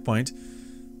another checkpoint,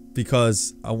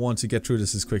 because I want to get through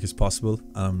this as quick as possible,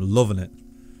 and I'm loving it.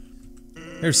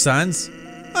 Here's Sans.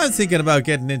 I'm thinking about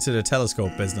getting into the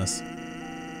telescope business.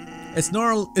 It's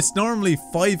normally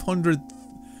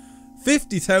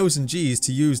 550,000 G's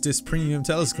to use this premium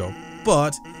telescope,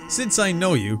 but since I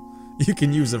know you, you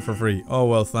can use it for free. Oh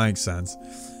well, thanks, Sans.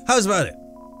 How's about it?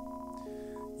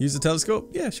 Use the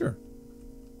telescope? Yeah, sure.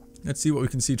 Let's see what we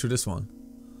can see through this one.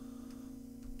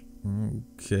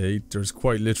 Okay, there's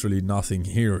quite literally nothing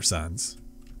here, Sans.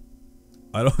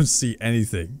 I don't see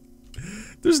anything.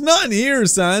 There's nothing here,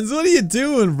 Sans. What are you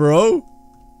doing, bro?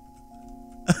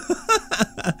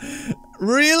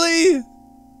 Really?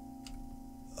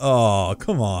 Oh,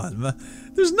 come on, man.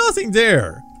 There's nothing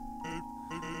there.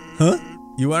 Huh?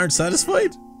 You aren't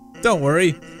satisfied? Don't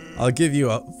worry. I'll give you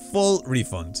a full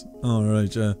refund.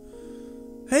 Alright,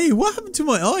 hey, what happened to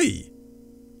my eye?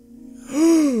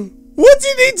 What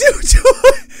did he do to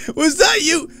it? Was that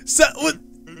you? What?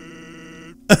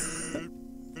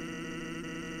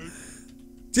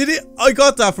 Did it? I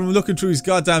got that from looking through his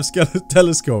goddamn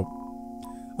telescope.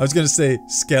 I was gonna say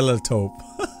skeletope.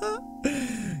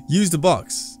 Use the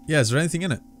box. Yeah, is there anything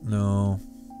in it? No.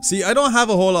 See, I don't have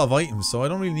a whole lot of items, so I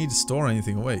don't really need to store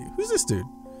anything away. Who's this dude?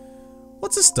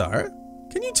 What's a star?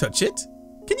 Can you touch it?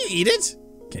 Can you eat it?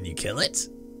 Can you kill it?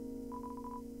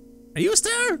 Are you a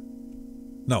star?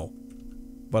 No.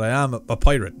 But I am a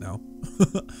pirate now.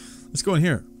 Let's go in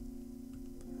here.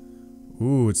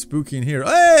 Ooh, it's spooky in here.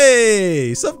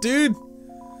 Hey! Sup, dude?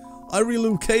 I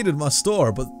relocated my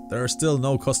store, but there are still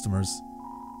no customers.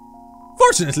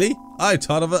 Fortunately, I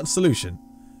thought of a solution.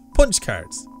 Punch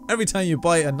cards. Every time you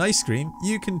buy an ice cream,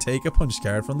 you can take a punch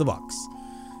card from the box.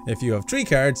 If you have 3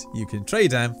 cards, you can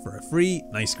trade them for a free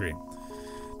ice cream.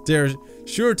 They're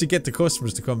sure to get the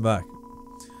customers to come back.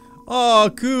 Oh,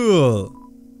 cool.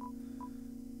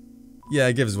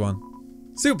 Yeah, give us one.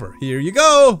 Super, here you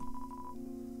go.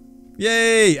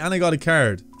 Yay, and I got a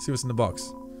card. See what's in the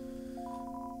box.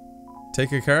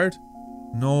 Take a card?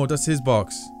 No, that's his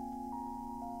box.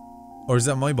 Or is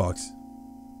that my box?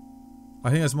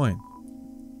 I think that's mine.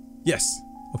 Yes.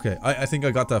 Okay, I think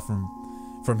I got that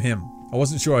from him. I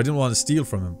wasn't sure, I didn't want to steal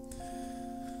from him.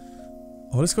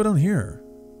 Oh, let's go down here.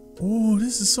 Oh,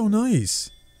 this is so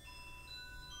nice.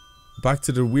 Back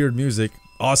to the weird music.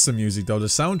 Awesome music though. The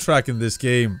soundtrack in this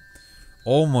game.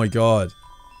 Oh my god.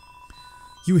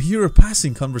 You hear a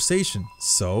passing conversation.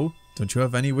 So, don't you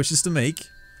have any wishes to make?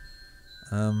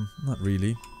 Not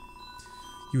really.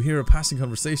 You hear a passing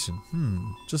conversation.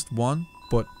 Just one,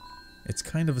 but it's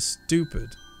kind of a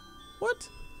stupid. What?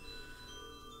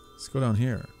 Let's go down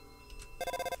here.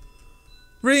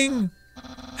 Ring!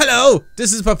 Hello,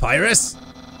 this is Papyrus.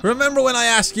 Remember when I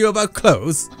asked you about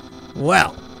clothes?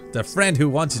 Well, the friend who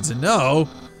wanted to know,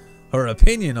 her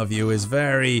opinion of you is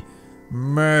very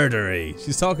murdery.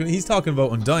 He's talking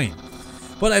about UNDYNE.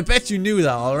 But I bet you knew that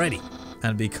already.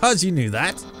 And because you knew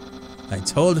that, I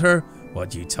told her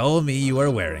what you told me you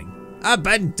were wearing. A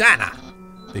bandana!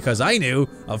 Because I knew,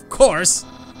 of course,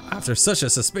 after such a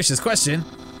suspicious question,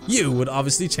 you would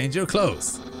obviously change your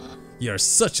clothes. You're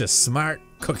such a smart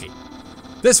cookie.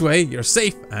 This way, you're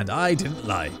safe and I didn't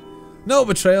lie. No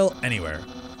betrayal anywhere.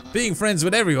 Being friends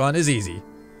with everyone is easy.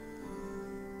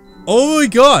 Oh my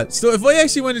god! So if I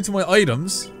actually went into my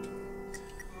items...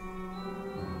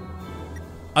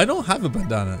 I don't have a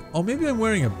bandana. Oh, maybe I'm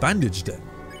wearing a bandage then.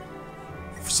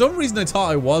 For some reason I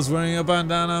thought I was wearing a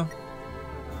bandana.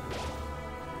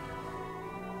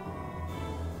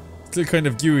 Still kind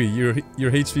of gooey. Your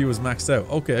HP was maxed out.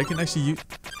 Okay, I can actually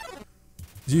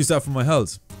use that for my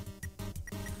health.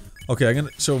 Okay, I'm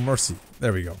gonna show mercy.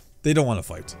 There we go. They don't want to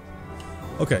fight.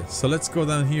 Okay, so let's go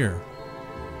down here.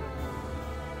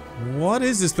 What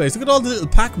is this place? Look at all the little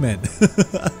Pac-Men.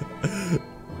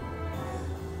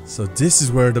 So this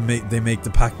is where they make the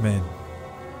Pac-Men.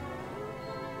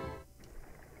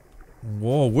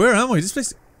 Whoa, where am I? This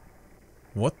place...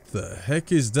 What the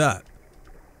heck is that?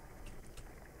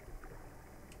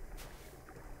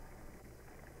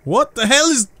 What the hell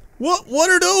is... What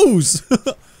are those?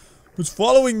 Who's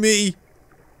following me?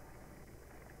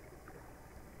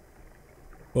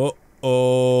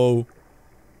 Uh-oh.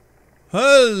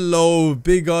 Hello,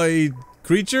 big-eyed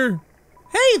creature.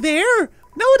 Hey there!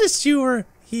 Noticed you were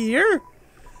here.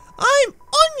 I'm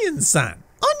Onion-san.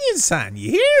 Onion-san,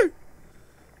 you here?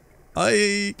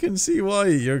 I can see why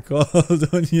you're called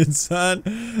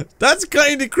Onion-san. That's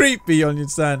kinda creepy,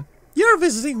 Onion-san. You're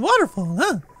visiting Waterfall,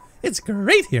 huh? It's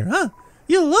great here, huh?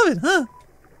 You'll love it, huh?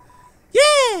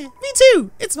 Yeah, me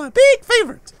too. It's my big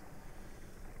favorite.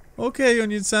 Okay,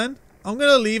 Onion-san. I'm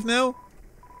gonna leave now.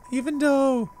 Even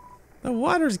though the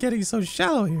water's getting so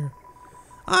shallow here,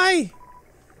 I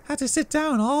had to sit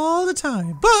down all the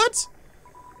time. But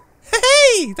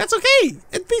hey, that's okay.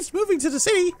 It beats moving to the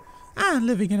city and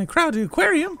living in a crowded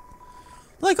aquarium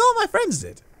like all my friends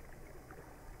did.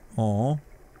 Aww.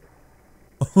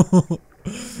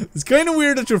 It's kind of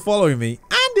weird that you're following me.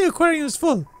 And the aquarium is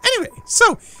full. Anyway,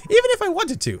 so even if I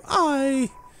wanted to,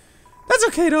 that's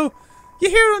okay though. You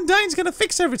hear UNDYNE's gonna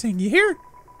fix everything, you hear?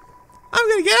 I'm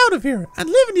gonna get out of here and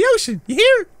live in the ocean, you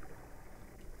hear?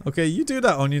 Okay, you do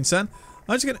that, Onion-san.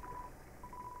 I'm just gonna...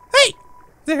 Hey!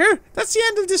 There, that's the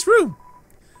end of this room.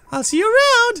 I'll see you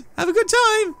around. Have a good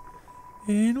time.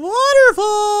 In Waterfall!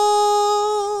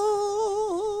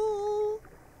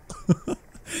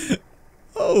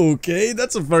 Okay,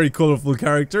 that's a very colorful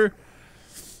character.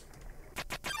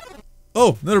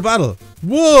 Oh, another battle.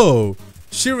 Whoa!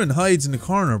 Shirin hides in the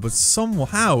corner, but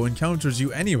somehow encounters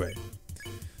you anyway.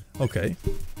 Okay.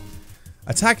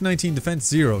 Attack 19, defense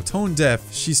 0. Tone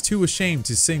deaf. She's too ashamed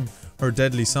to sing her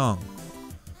deadly song.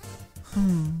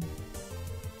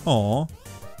 Aww.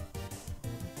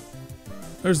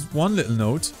 There's one little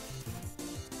note.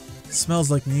 Smells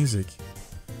like music.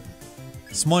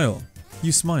 Smile.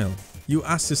 You smile. You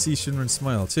ask to see Shinran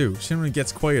smile too. Shinran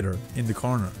gets quieter in the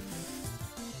corner.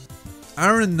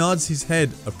 Aaron nods his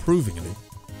head approvingly.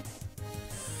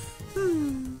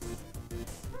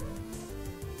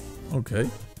 Okay.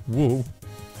 Whoa.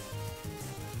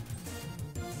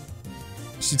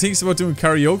 She thinks about doing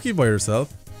karaoke by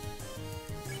herself.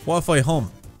 What if I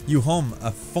hum? You hum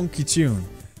a funky tune.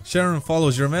 Sharon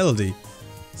follows your melody.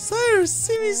 Sire,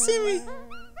 see me, see me.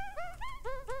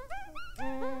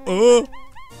 Oh.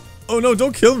 Oh no,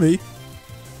 don't kill me.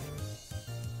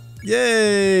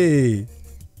 Yay.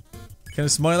 Can I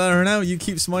smile at her now? You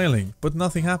keep smiling, but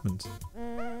nothing happened.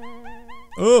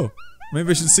 Oh.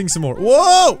 Maybe I should sing some more.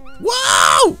 Whoa!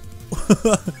 Whoa!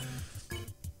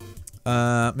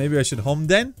 Maybe I should hum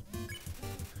then?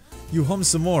 You hum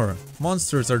some more.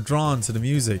 Monsters are drawn to the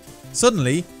music.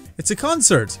 Suddenly, it's a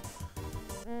concert.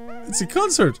 It's a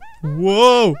concert.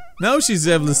 Whoa! Now she's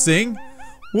able to sing.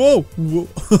 Whoa! Whoa.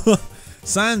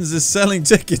 Sans is selling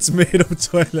tickets made of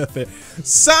toilet paper.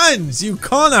 Sans! You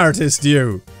con artist,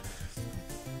 you!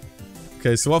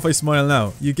 Okay, so what if I smile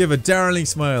now? You give a darling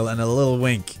smile and a little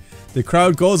wink. The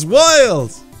crowd goes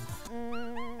wild!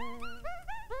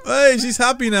 Hey, she's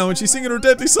happy now and she's singing her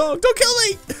deadly song. Don't kill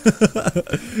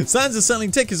me! Sans is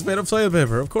selling tickets made of toilet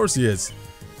paper. Of course he is.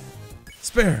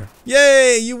 Spare.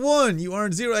 Yay, you won! You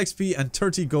earned 0 XP and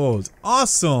 30 gold.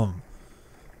 Awesome!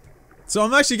 So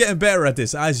I'm actually getting better at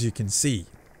this, as you can see.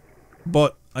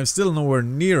 But I'm still nowhere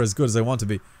near as good as I want to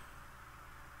be.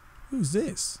 Who's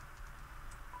this?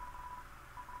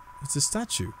 It's a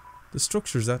statue. The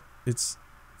structures at its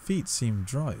feet seem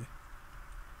dry.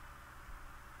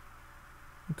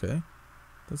 Okay.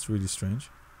 That's really strange.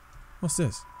 What's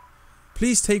this?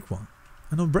 Please take one.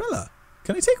 An umbrella.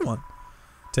 Can I take one?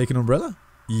 Take an umbrella?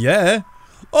 Yeah.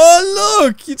 Oh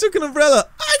look! You took an umbrella.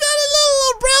 I got a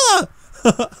little umbrella!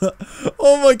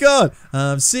 Oh my god.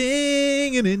 I'm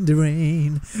singing in the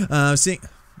rain.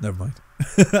 Never mind.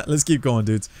 Let's keep going,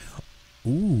 dudes.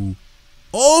 Ooh.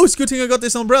 Oh, it's a good thing I got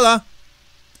this umbrella.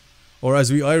 Or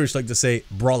as we Irish like to say,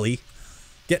 brolly.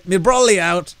 Get me brolly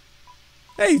out.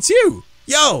 Hey, it's you.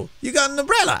 Yo, you got an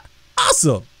umbrella.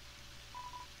 Awesome.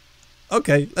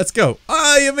 Okay, let's go.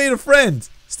 Ah, you made a friend.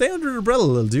 Stay under the umbrella,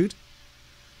 little dude.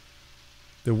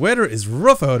 The weather is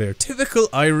rough out here. Typical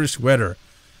Irish weather.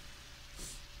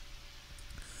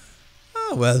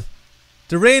 Ah, well.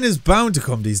 The rain is bound to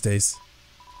come these days.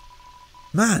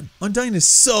 Man, UNDYNE is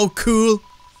so cool.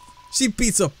 She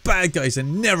beats up bad guys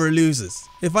and never loses.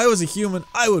 If I was a human,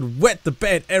 I would wet the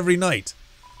bed every night.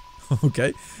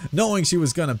 Okay, knowing she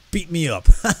was gonna beat me up.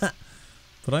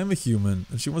 But I'm a human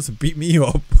and she wants to beat me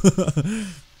up.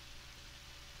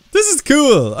 This is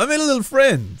cool. I made a little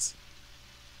friend.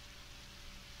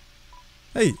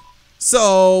 Hey,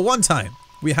 so one time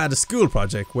we had a school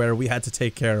project where we had to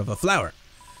take care of a flower.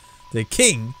 The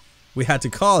king, we had to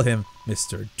call him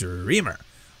Mr. Dreamer,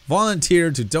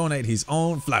 volunteered to donate his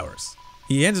own flowers.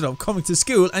 He ended up coming to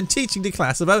school and teaching the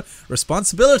class about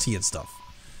responsibility and stuff.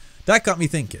 That got me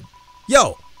thinking,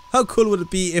 yo, how cool would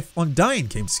it be if UNDYNE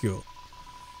came to school?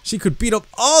 She could beat up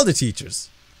all the teachers.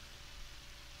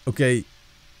 Okay,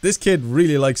 this kid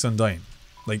really likes UNDYNE.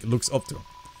 Like, looks up to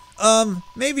him.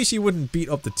 Maybe she wouldn't beat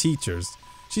up the teachers.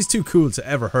 She's too cool to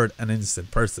ever hurt an innocent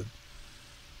person.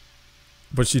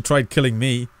 But she tried killing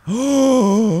me.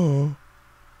 Oh!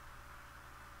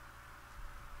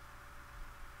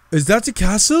 Is that the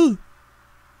castle?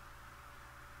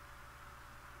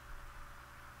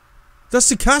 That's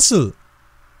the castle.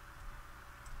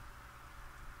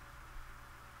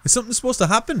 Is something supposed to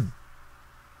happen?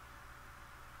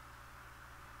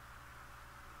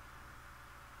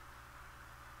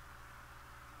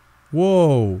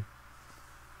 Whoa.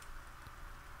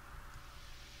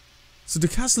 So the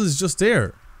castle is just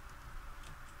there.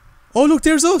 Oh look,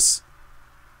 there's us.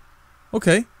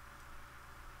 Okay.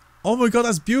 Oh my god,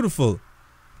 that's beautiful.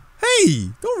 Hey,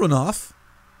 don't run off.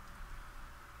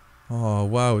 Oh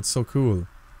wow, it's so cool.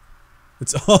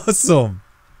 It's awesome.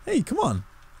 Hey, come on.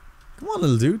 Come on,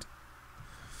 little dude.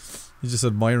 You're just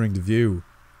admiring the view.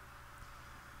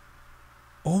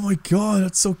 Oh my god,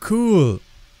 that's so cool.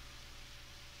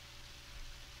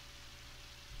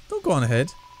 Don't go on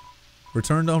ahead.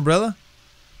 Return the umbrella?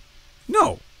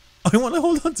 No, I want to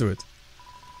hold on to it.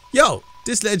 Yo,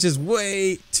 this ledge is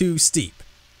way too steep.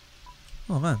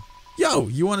 Oh man. Yo,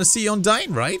 you want to see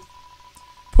UNDYNE, right?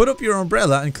 Put up your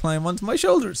umbrella and climb onto my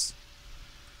shoulders.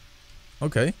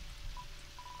 Okay.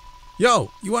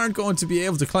 Yo, you aren't going to be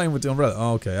able to climb with the umbrella.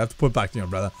 Oh, okay, I have to put back the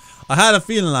umbrella. I had a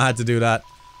feeling I had to do that.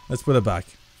 Let's put it back.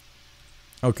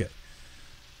 Okay.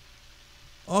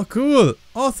 Oh, cool.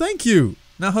 Oh, thank you.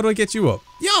 Now how do I get you up?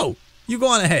 Yo, you go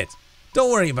on ahead.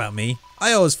 Don't worry about me.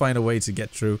 I always find a way to get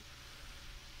through.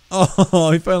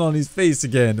 Oh, he fell on his face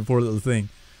again, the poor little thing.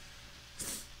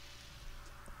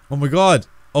 Oh my god.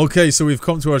 Okay, so we've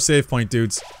come to our save point,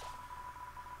 dudes.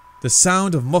 The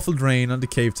sound of muffled rain on the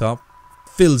cave top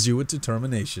fills you with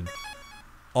determination.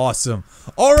 Awesome.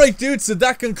 Alright, dudes, so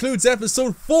that concludes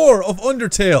episode 4 of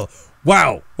Undertale.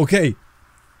 Wow. Okay.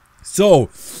 So,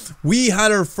 we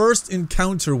had our first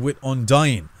encounter with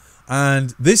UNDYNE.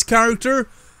 And this character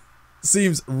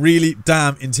seems really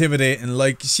damn intimidating.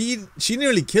 Like, she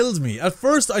nearly killed me. At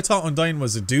first, I thought UNDYNE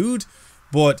was a dude.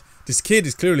 But this kid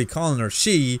is clearly calling her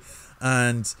she.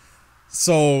 And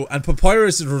so, and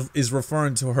Papyrus is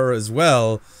referring to her as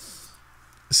well.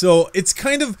 So, it's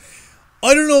kind of...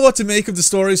 I don't know what to make of the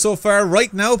story so far.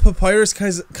 Right now, Papyrus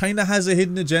kind of has a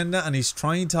hidden agenda and he's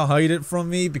trying to hide it from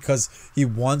me because he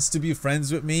wants to be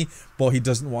friends with me, but he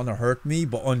doesn't want to hurt me.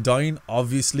 But UNDYNE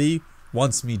obviously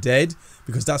wants me dead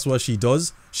because that's what she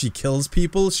does. She kills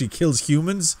people. She kills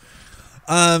humans.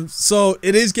 So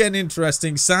it is getting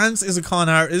interesting. Sans is a con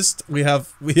artist. We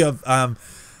have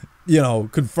you know,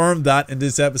 confirmed that in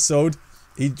this episode.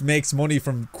 He makes money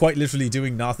from quite literally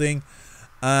doing nothing.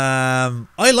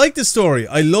 I like the story.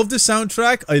 I love the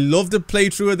soundtrack. I love the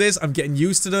playthrough of this. I'm getting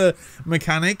used to the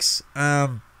mechanics.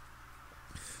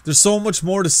 There's so much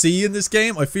more to see in this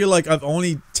game. I feel like I've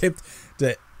only tipped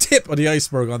the tip of the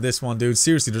iceberg on this one, dude.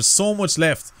 Seriously, there's so much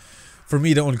left for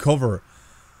me to uncover.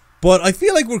 But I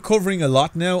feel like we're covering a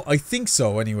lot now. I think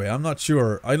so, anyway. I'm not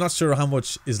sure. I'm not sure how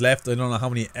much is left. I don't know how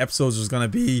many episodes there's going to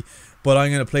be. But I'm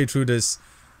going to play through this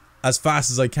as fast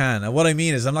as I can. And what I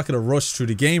mean is I'm not going to rush through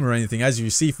the game or anything. As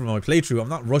you see from my playthrough, I'm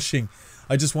not rushing.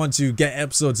 I just want to get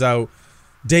episodes out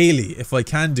daily if I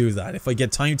can do that, if I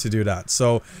get time to do that.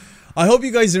 So I hope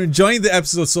you guys are enjoying the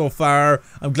episode so far.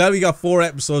 I'm glad we got 4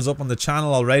 episodes up on the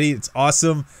channel already. It's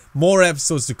awesome. More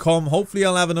episodes to come. Hopefully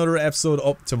I'll have another episode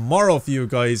up tomorrow for you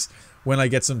guys when I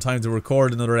get some time to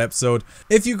record another episode.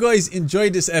 If you guys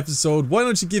enjoyed this episode, why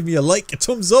don't you give me a like, a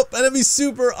thumbs up, and it'd be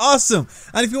super awesome.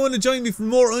 And if you want to join me for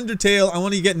more Undertale, I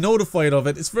want you to get notified of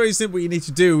it. It's very simple what you need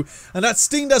to do, and that's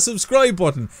sting that subscribe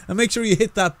button, and make sure you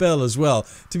hit that bell as well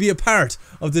to be a part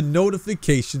of the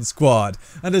notification squad.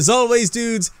 And as always,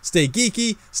 dudes, stay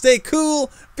geeky, stay cool,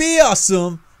 be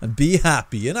awesome, and be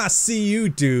happy. And I'll see you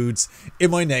dudes in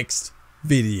my next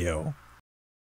video.